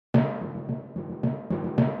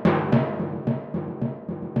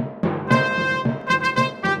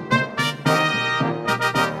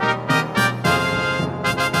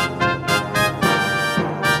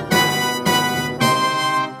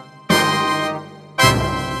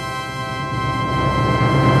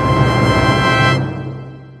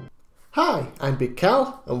I'm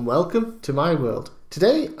bigcal and welcome to my world.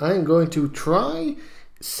 Today I'm going to try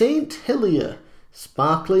St. Helier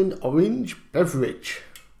sparkling orange beverage.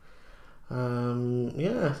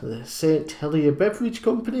 Yeah, the St. Helier Beverage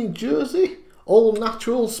Company in Jersey. All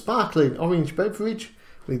natural sparkling orange beverage.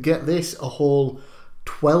 We get this a whole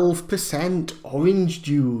 12% orange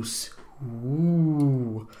juice.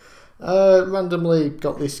 Ooh. Randomly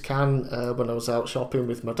got this can when I was out shopping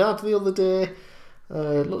with my dad the other day.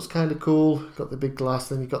 It looks kind of cool. Got the big glass,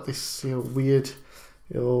 then you got this weird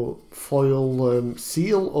foil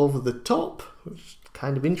seal over the top, which is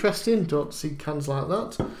kind of interesting. Don't see cans like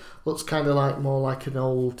that. Looks kind of like more like an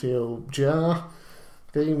old jar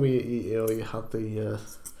thing where you had the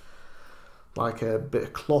like a bit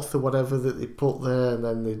of cloth or whatever that they put there, and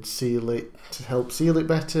then they'd seal it to help seal it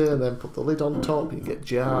better, and then put the lid on top. You get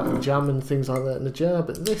jam and things like that in the jar,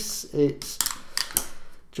 but this, it's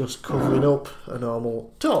just covering up a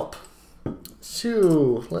normal top.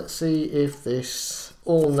 So let's see if this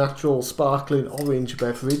all natural sparkling orange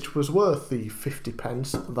beverage was worth the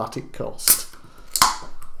 50p that it cost.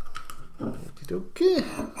 Okay,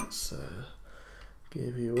 let's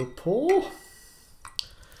give you a pour.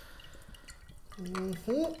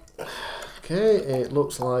 Okay, it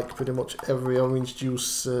looks like pretty much every orange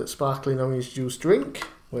juice, sparkling orange juice drink,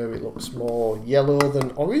 where it looks more yellow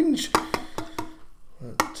than orange.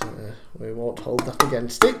 But we won't hold that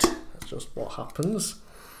against it. That's just what happens.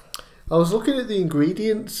 I was looking at the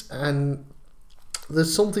ingredients and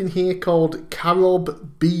there's something here called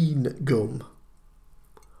carob bean gum.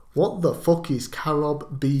 What the fuck is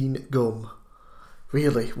carob bean gum?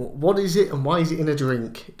 Really, what is it and why is it in a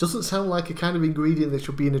drink? It doesn't sound like a kind of ingredient that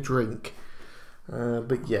should be in a drink.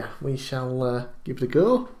 But yeah, we shall give it a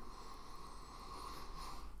go.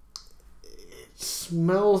 It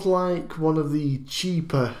smells like one of the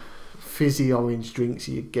cheaper fizzy orange drinks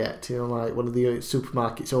you get, like one of the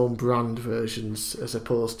supermarket's own brand versions, as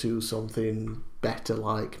opposed to something better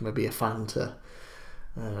like maybe a Fanta.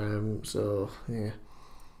 So yeah,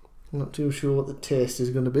 I'm not too sure what the taste is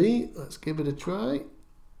going to be. Let's give it a try.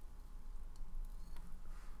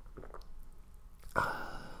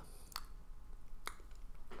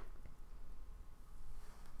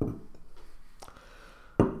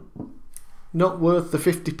 Not worth the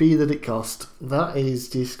 50p that it cost. That is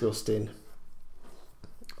disgusting.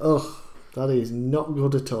 Ugh, that is not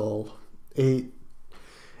good at all. It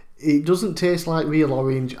doesn't taste like real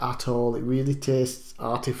orange at all. It really tastes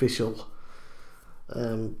artificial.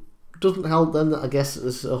 Doesn't help then that I guess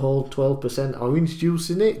there's a whole 12% orange juice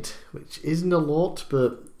in it, which isn't a lot,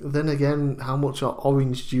 but then again, how much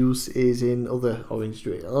orange juice is in other orange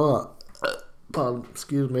drinks? Oh, pardon,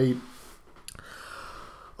 excuse me.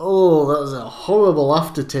 Oh, that was a horrible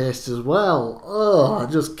aftertaste as well. Oh, I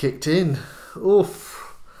just kicked in.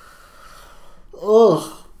 Oof.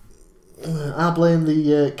 Oh, I blame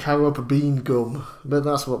the carob bean gum, but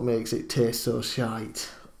that's what makes it taste so shite.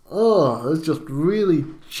 Oh, it's just really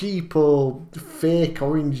cheap old fake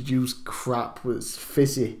orange juice crap that's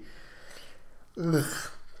fizzy. Ugh.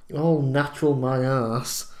 All natural my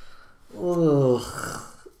ass. Ugh.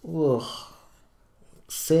 Ugh.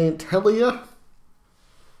 St. Helier?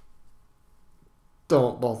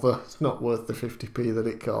 Don't bother, it's not worth the 50p that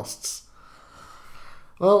it costs.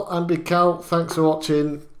 Well, I'm bigcal, thanks for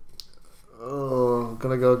watching. Oh, I'm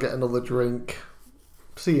gonna go get another drink.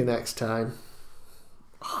 See you next time.